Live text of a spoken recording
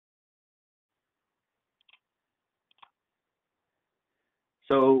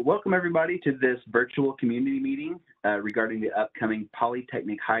So welcome everybody to this virtual community meeting regarding the upcoming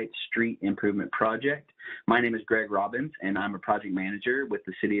Polytechnic Heights Street Improvement Project. My name is Greg Robbins and I'm a project manager with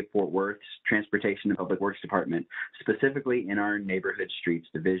the City of Fort Worth's Transportation and Public Works Department, specifically in our Neighborhood Streets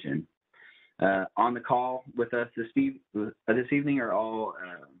Division. On the call with us this evening are all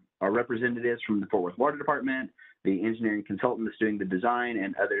our representatives from the Fort Worth Water Department, the engineering consultant that's doing the design,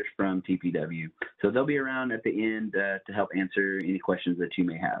 and others from TPW. So they'll be around at the end to help answer any questions that you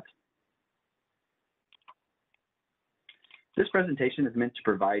may have. This presentation is meant to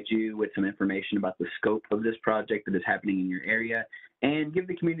provide you with some information about the scope of this project that is happening in your area and give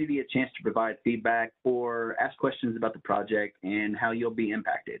the community a chance to provide feedback or ask questions about the project and how you'll be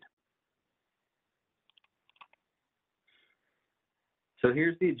impacted. So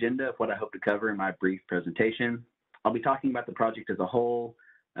here's the agenda of what I hope to cover in my brief presentation. I'll be talking about the project as a whole,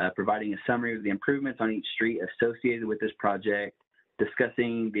 providing a summary of the improvements on each street associated with this project,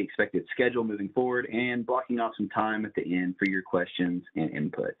 discussing the expected schedule moving forward, and blocking off some time at the end for your questions and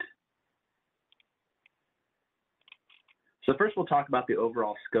input. So first we'll talk about the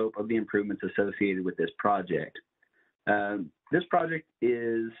overall scope of the improvements associated with this project. This project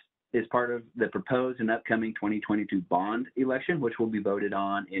is part of the proposed and upcoming 2022 bond election, which will be voted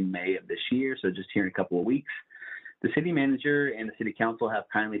on in May of this year, so just here in a couple of weeks. The city manager and the city council have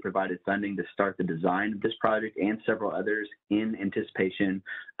kindly provided funding to start the design of this project and several others in anticipation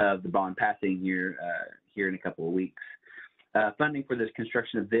of the bond passing here in a couple of weeks. Funding for this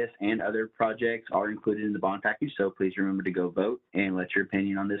construction of this and other projects are included in the bond package, so please remember to go vote and let your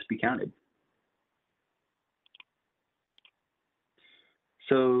opinion on this be counted.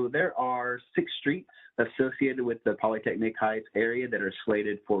 So there are 6 streets associated with the Polytechnic Heights area that are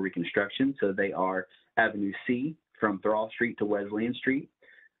slated for reconstruction. So they are Avenue C from Thrall Street to Wesleyan Street,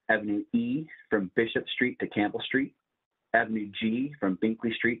 Avenue E from Bishop Street to Campbell Street, Avenue G from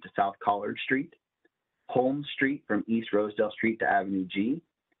Binkley Street to South Collard Street, Holmes Street from East Rosedale Street to Avenue G,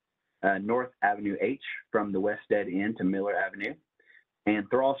 North Avenue H from the West Dead End to Miller Avenue, and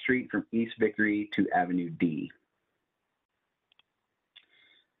Thrall Street from East Vickery to Avenue D.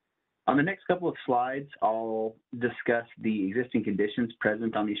 On the next couple of slides, I'll discuss the existing conditions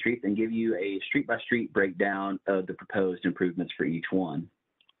present on these streets and give you a street-by-street breakdown of the proposed improvements for each one.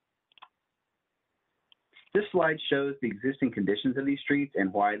 This slide shows the existing conditions of these streets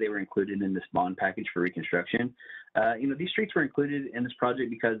and why they were included in this bond package for reconstruction. These streets were included in this project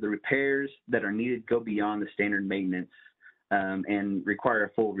because the repairs that are needed go beyond the standard maintenance and require a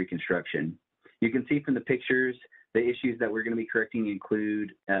full reconstruction. You can see from the pictures the issues that we're going to be correcting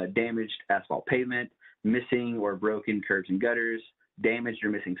include damaged asphalt pavement, missing or broken curbs and gutters, damaged or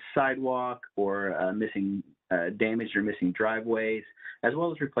missing sidewalk, or damaged or missing driveways, as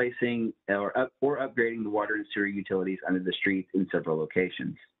well as replacing or upgrading the water and sewer utilities under the streets in several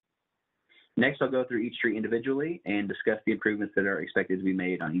locations. Next, I'll go through each street individually and discuss the improvements that are expected to be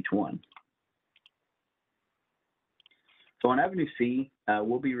made on each one. So on Avenue C,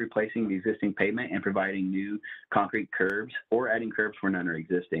 we'll be replacing the existing pavement and providing new concrete curbs or adding curbs where none are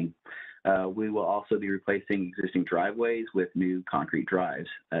existing. We will also be replacing existing driveways with new concrete drives.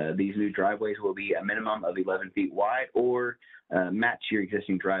 These new driveways will be a minimum of 11 feet wide or match your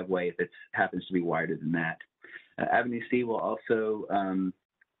existing driveway if it happens to be wider than that. Avenue C will also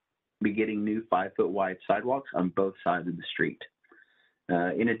be getting new 5-foot wide sidewalks on both sides of the street.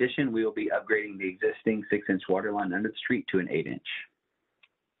 In addition, we will be upgrading the existing 6-inch water line under the street to an 8-inch.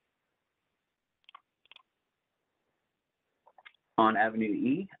 On Avenue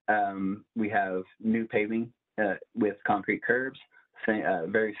E, we have new paving with concrete curbs,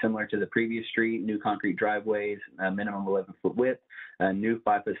 very similar to the previous street, new concrete driveways, minimum 11-foot width, a new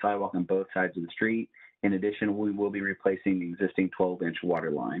 5-foot sidewalk on both sides of the street. In addition, we will be replacing the existing 12-inch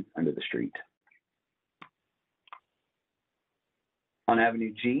water line under the street. On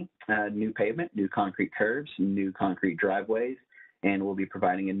Avenue G, new pavement, new concrete curbs, new concrete driveways, and we'll be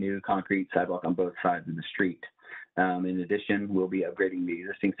providing a new concrete sidewalk on both sides of the street. In addition, we'll be upgrading the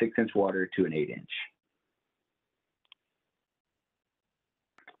existing 6-inch water to an 8-inch.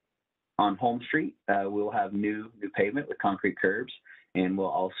 On Holmes Street, we'll have new pavement with concrete curbs, and we'll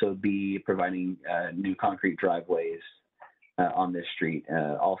also be providing new concrete driveways on this street,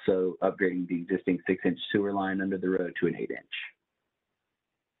 also upgrading the existing 6-inch sewer line under the road to an 8-inch.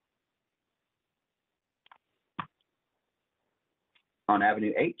 On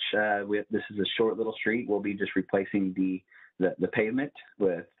Avenue H, this is a short little street. We'll be just replacing the pavement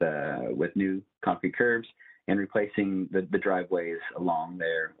with new concrete curbs and replacing the driveways along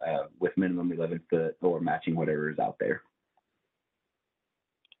there with minimum 11 foot or matching whatever is out there.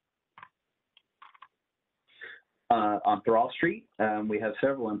 On Thrall Street, we have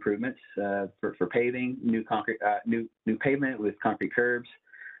several improvements for paving, new concrete, new pavement with concrete curbs,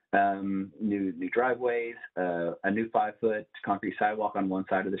 new driveways, a new 5-foot concrete sidewalk on one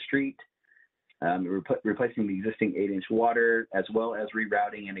side of the street, replacing the existing 8-inch water, as well as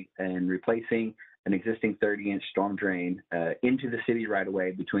rerouting and replacing an existing 30-inch storm drain into the city right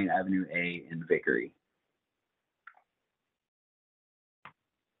away between Avenue A and Vickery.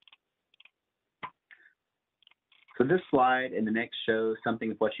 So this slide and the next shows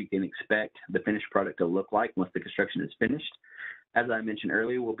something of what you can expect the finished product to look like once the construction is finished. As I mentioned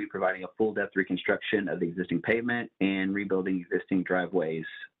earlier, we'll be providing a full depth reconstruction of the existing pavement and rebuilding existing driveways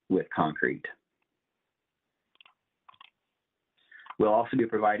with concrete. We'll also be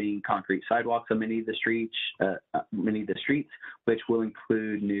providing concrete sidewalks on many of the streets, which will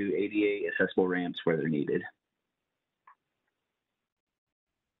include new ADA accessible ramps where they're needed.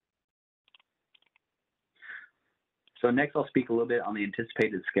 So next, I'll speak a little bit on the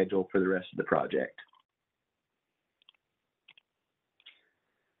anticipated schedule for the rest of the project.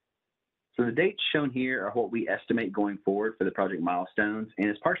 So the dates shown here are what we estimate going forward for the project milestones, and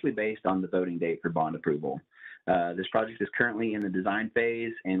it's partially based on the voting date for bond approval. This project is currently in the design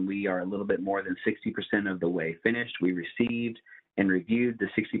phase, and we are a little bit more than 60% of the way finished. We received and reviewed the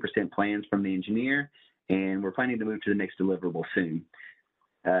 60% plans from the engineer, and we're planning to move to the next deliverable soon.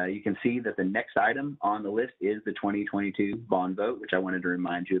 You can see that the next item on the list is the 2022 bond vote, which I wanted to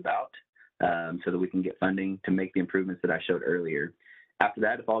remind you about so that we can get funding to make the improvements that I showed earlier. After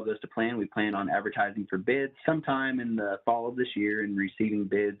that, if all goes to plan, we plan on advertising for bids sometime in the fall of this year and receiving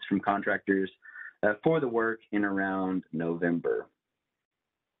bids from contractors for the work in around November.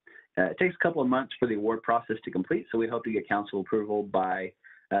 It takes a couple of months for the award process to complete, so we hope to get council approval by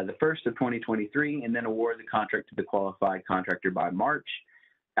the 1st of 2023 and then award the contract to the qualified contractor by March.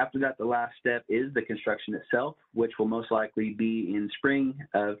 After that, the last step is the construction itself, which will most likely be in spring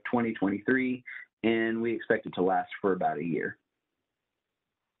of 2023, and we expect it to last for about a year.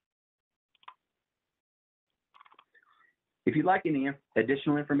 If you'd like any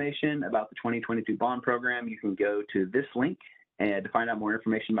additional information about the 2022 bond program, you can go to this link and to find out more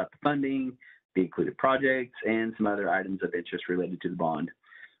information about the funding, the included projects, and some other items of interest related to the bond.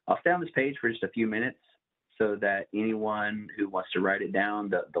 I'll stay on this page for just a few minutes so that anyone who wants to write it down,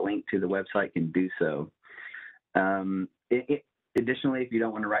 the link to the website can do so. Additionally, if you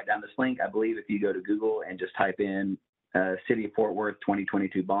don't want to write down this link, I believe if you go to Google and just type in City of Fort Worth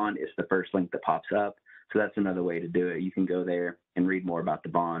 2022 bond, it's the first link that pops up. So that's another way to do it. You can go there and read more about the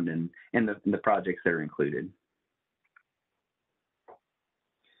bond and the projects that are included.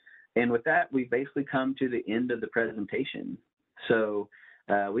 And with that, we've basically come to the end of the presentation. So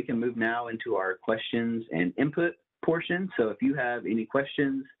we can move now into our questions and input portion. So if you have any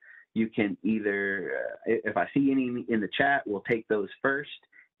questions, you can either, if I see any in the chat, we'll take those first,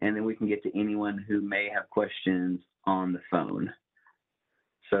 and then we can get to anyone who may have questions on the phone.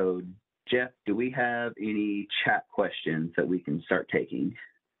 So Jeff, do we have any chat questions that we can start taking?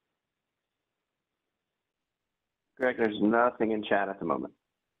 Greg, there's nothing in chat at the moment.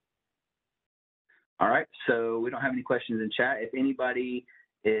 All right, so we don't have any questions in chat. If anybody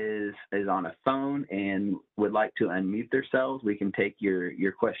is on a phone and would like to unmute themselves, we can take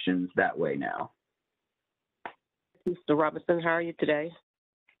your questions that way now. Mr. Robinson, how are you today?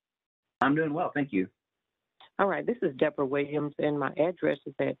 I'm doing well, thank you. All right, this is Deborah Williams, and my address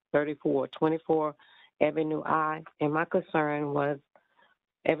is at 3424 Avenue I, and my concern was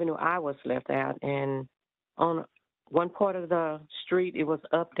Avenue I was left out, and on one part of the street, it was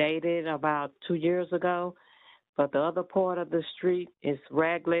updated about 2 years ago, but the other part of the street is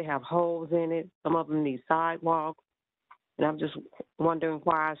raggedy, have holes in it. Some of them need sidewalks, and I'm just wondering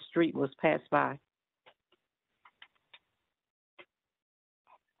why our street was passed by.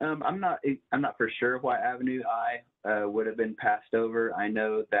 I'm not for sure why Avenue I would have been passed over. I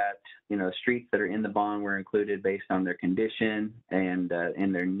know that streets that are in the bond were included based on their condition and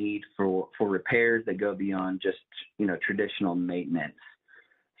their need for repairs that go beyond just traditional maintenance.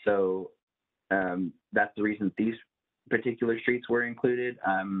 So that's the reason these particular streets were included.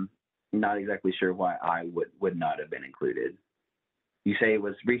 I'm not exactly sure why I would not have been included. You say it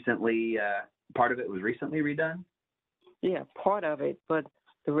was recently part of it was recently redone? Yeah, part of it, but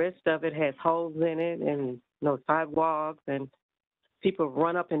the rest of it has holes in it and no sidewalks, and people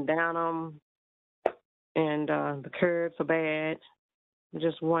run up and down them, and the curbs are bad. I'm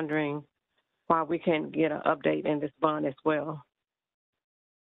just wondering why we can't get an update in this bond as well.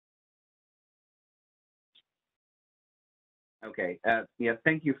 Okay. Yeah.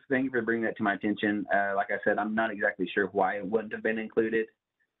 Thank you for bringing that to my attention. Like I said, I'm not exactly sure why it wouldn't have been included,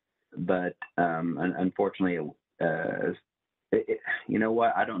 but unfortunately, you know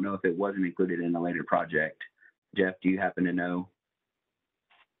what? I don't know if it wasn't included in a later project. Jeff, do you happen to know?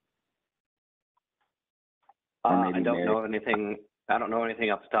 I don't know anything. I don't know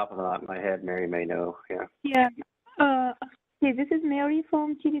anything off the top of my head. Mary may know. Yeah. Yeah. Okay, this is Mary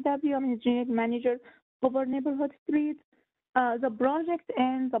from TDW. I'm engineering manager over neighborhood streets. The project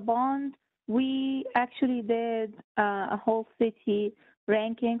and the bond, we actually did a whole city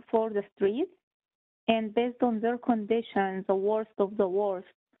ranking for the streets, and based on their conditions, the worst of the worst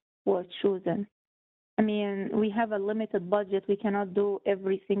was chosen. I mean, we have a limited budget. We cannot do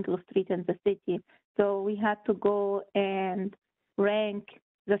every single street in the city. So we had to go and rank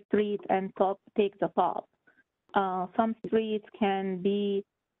the street and take the top. Some streets can be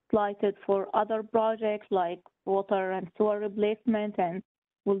slighted for other projects like water and sewer replacement, and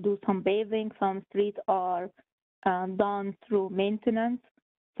we'll do some paving. Some streets are done through maintenance.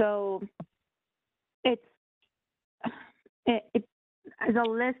 So the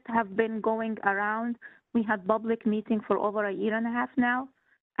list have been going around. We had public meeting for over a year and a half now,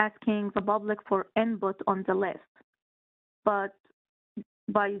 asking the public for input on the list. But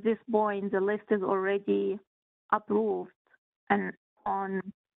by this point, the list is already approved and on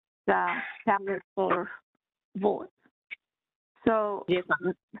the ballot for vote. So Yes,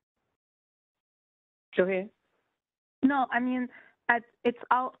 go ahead. No, I mean, it's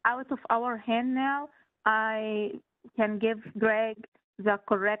out of our hand now. I can give Greg the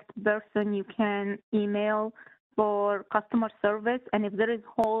correct person you can email for customer service, and if there is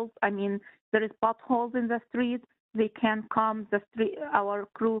holes, I mean, there is potholes in the street, they can come, our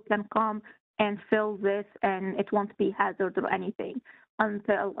crew can come and fill this, and it won't be hazard or anything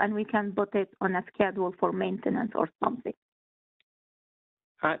and we can put it on a schedule for maintenance or something.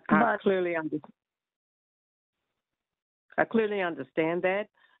 I clearly understand that,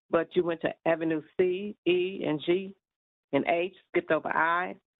 but you went to Avenue C, E, and G, and H, skipped over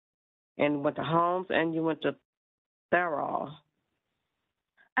I, and went to Holmes, and you went to Thurl.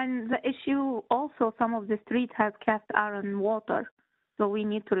 And the issue also, some of the streets has cast iron water, so we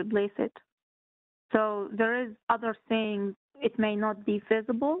need to replace it. So there is other things. It may not be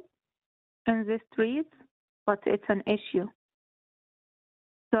feasible in the streets, but it's an issue.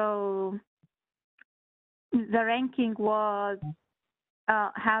 So the ranking was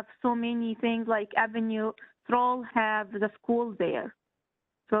have so many things like Avenue, Thurl have the school there.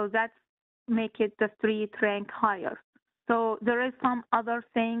 So that's make it the street rank higher. So there is some other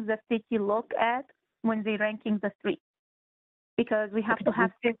things the city look at when they ranking the street, because we have to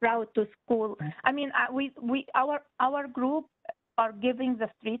have safe route to school. I mean, our group are giving the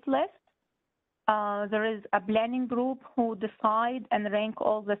street list. There is a planning group who decide and rank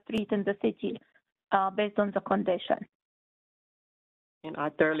all the streets in the city based on the condition. And I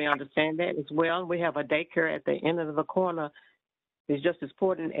thoroughly understand that as well. We have a daycare at the end of the corner. It's just as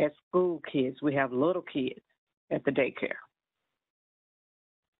important as school kids. We have little kids at the daycare.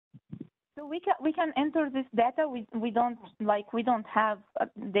 So we can enter this data. We don't have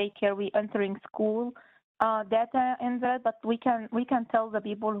daycare. We entering school data in there, but we can tell the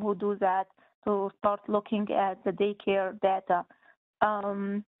people who do that to start looking at the daycare data.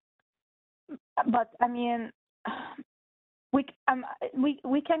 But I mean,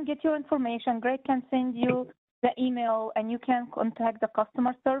 we can get your information. Greg can send you the email, and you can contact the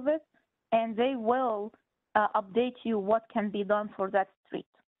customer service, and they will update you what can be done for that street.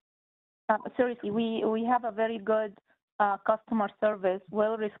 Seriously, we have a very good customer service.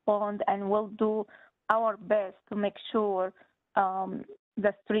 We'll respond and we'll do our best to make sure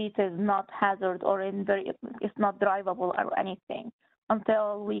the street is not hazard or it's not drivable or anything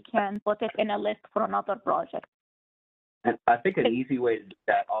until we can put it in a list for another project. And I think an easy way to do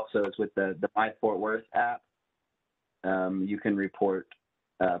that also is with the My Fort Worth app. You can report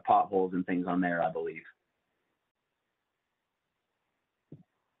potholes and things on there, I believe.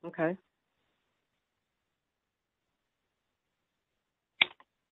 Okay.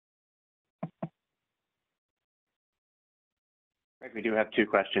 We do have two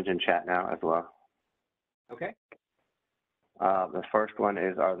questions in chat now as well. Okay. The first one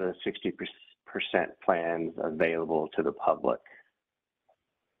is, are the 60% plans available to the public?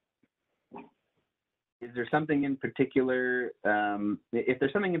 Is there something in particular, if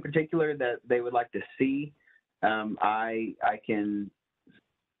there's something in particular that they would like to see, I can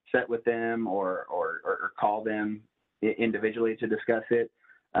set with them or call them individually to discuss it.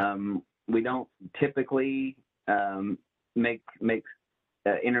 We don't typically make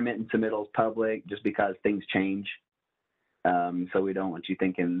intermittent submittals public just because things change. So we don't want you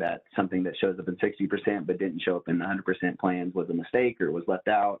thinking that something that shows up in 60% but didn't show up in 100% plans was a mistake or was left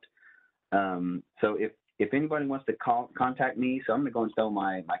out. So if anybody wants to contact me, so I'm going to go and throw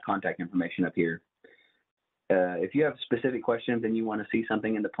my contact information up here. If you have specific questions and you want to see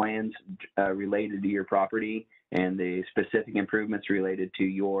something in the plans related to your property and the specific improvements related to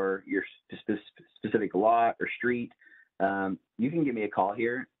your specific lot or street, you can give me a call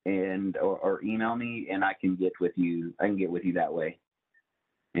here or email me, and I can get with you. I can get with you that way,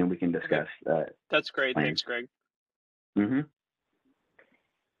 and we can discuss. That's great. plans. Thanks, Greg. Mm-hmm.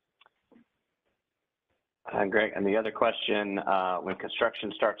 Greg, and the other question, when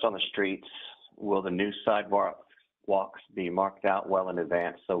construction starts on the streets, will the new sidewalks be marked out well in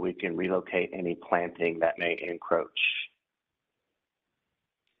advance so we can relocate any planting that may encroach?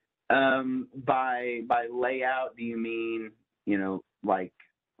 By layout, do you mean, like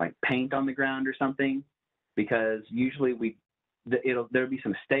paint on the ground or something? Because usually there'll be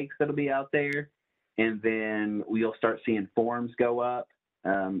some stakes that'll be out there, and then we'll start seeing forms go up.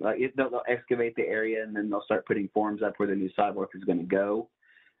 They'll excavate the area, and then they'll start putting forms up where the new sidewalk is going to go.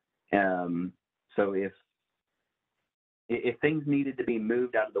 So if things needed to be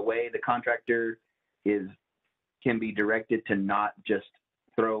moved out of the way, the contractor can be directed to not just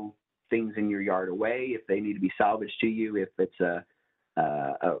throw things in your yard away. If they need to be salvaged to you, if it's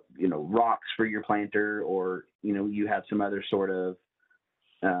rocks for your planter, or you have some other sort of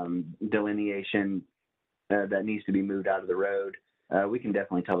delineation that needs to be moved out of the road, we can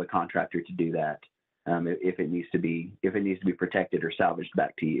definitely tell the contractor to do that if it needs to be protected or salvaged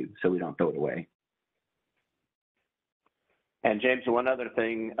back to you, so we don't throw it away. And James, one other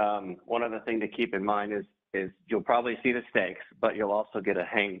thing to keep in mind is you'll probably see the stakes, but you'll also get a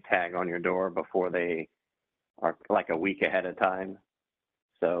hang tag on your door before they are, like a week ahead of time.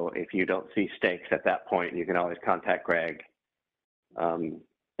 So if you don't see stakes at that point, you can always contact Greg and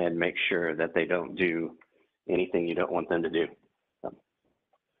make sure that they don't do anything you don't want them to do.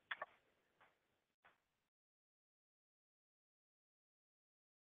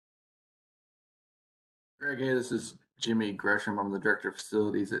 Greg, hey, this is Jimmy Gresham. I'm the director of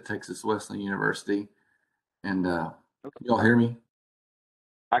facilities at Texas Wesleyan University. And Okay. Can you all hear me?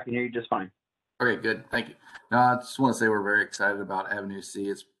 I can hear you just fine. Okay, good. Thank you. No, I just want to say we're very excited about Avenue C.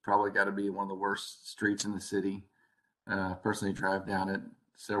 It's probably got to be one of the worst streets in the city. I personally drive down it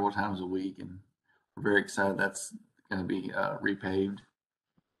several times a week, and we're very excited that's going to be repaved.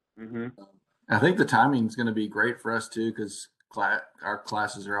 Mm-hmm. I think the timing is going to be great for us too, because our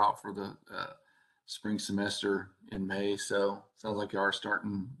classes are out for the spring semester in May. So sounds like you are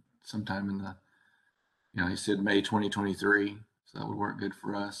starting sometime in the, you said May 2023. So that would work good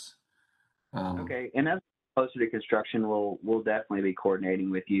for us. Okay, and as closer to construction, we'll definitely be coordinating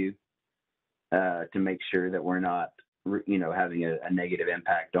with you to make sure that we're not, having a negative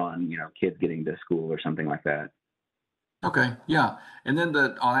impact on, kids getting to school or something like that. Okay, yeah. And then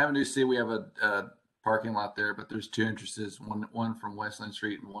on Avenue C, we have a parking lot there, but there's two entrances, one from Westland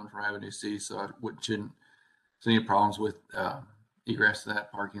Street and one from Avenue C. So I shouldn't see any problems with egress to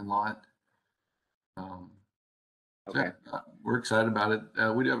that parking lot. Okay. So, we're excited about it.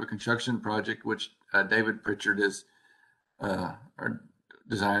 We do have a construction project, which David Pritchard is our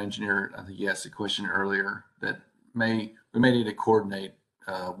design engineer. I think he asked a question earlier that we may need to coordinate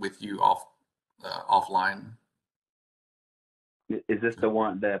with you offline. Is this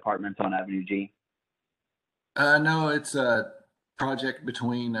the apartments on Avenue G? No, it's a project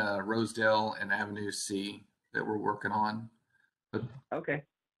between Rosedale and Avenue C that we're working on. But, okay.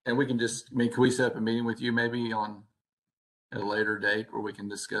 And we can can we set up a meeting with you maybe on a later date where we can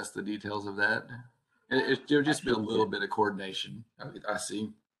discuss the details of that? It'll just be a little bit of coordination, I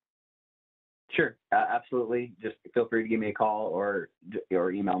see. Sure, absolutely. Just feel free to give me a call or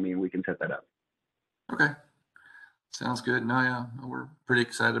email me, and we can set that up. Okay. Sounds good. No, yeah, we're pretty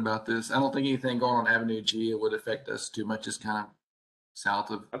excited about this. I don't think anything going on Avenue G would affect us too much. It's kind of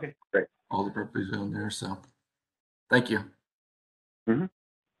south of great. all the properties on there. So thank you. Mm-hmm.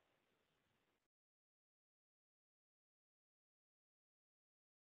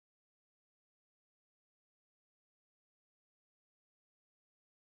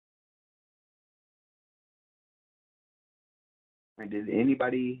 Did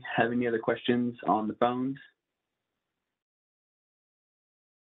anybody have any other questions on the phones?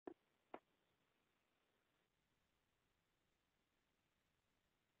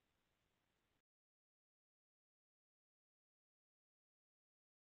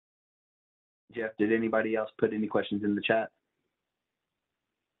 Jeff, did anybody else put any questions in the chat?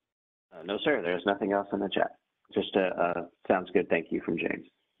 No, sir. There's nothing else in the chat. Just sounds good. Thank you from James.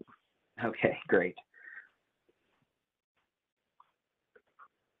 Okay, great.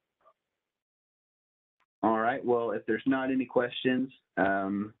 All right. Well, if there's not any questions,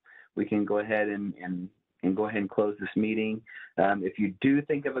 we can go ahead and and go ahead and close this meeting. If you do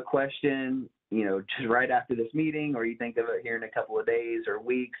think of a question, just right after this meeting, or you think of it here in a couple of days or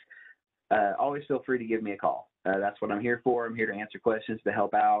weeks, always feel free to give me a call. That's what I'm here for. I'm here to answer questions, to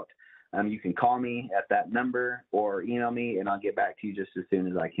help out. You can call me at that number or email me, and I'll get back to you just as soon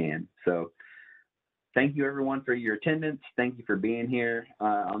as I can. So thank you, everyone, for your attendance. Thank you for being here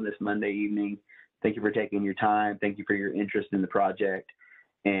on this Monday evening. Thank you for taking your time. Thank you for your interest in the project.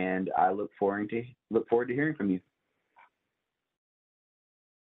 And I look forward to hearing from you.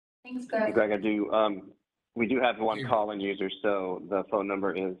 Thanks, Greg. Greg, we do have one call-in user, so the phone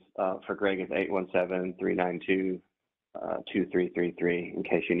number is for Greg is 817-392-2333 in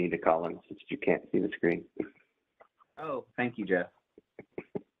case you need to call in since you can't see the screen. Oh, thank you, Jeff.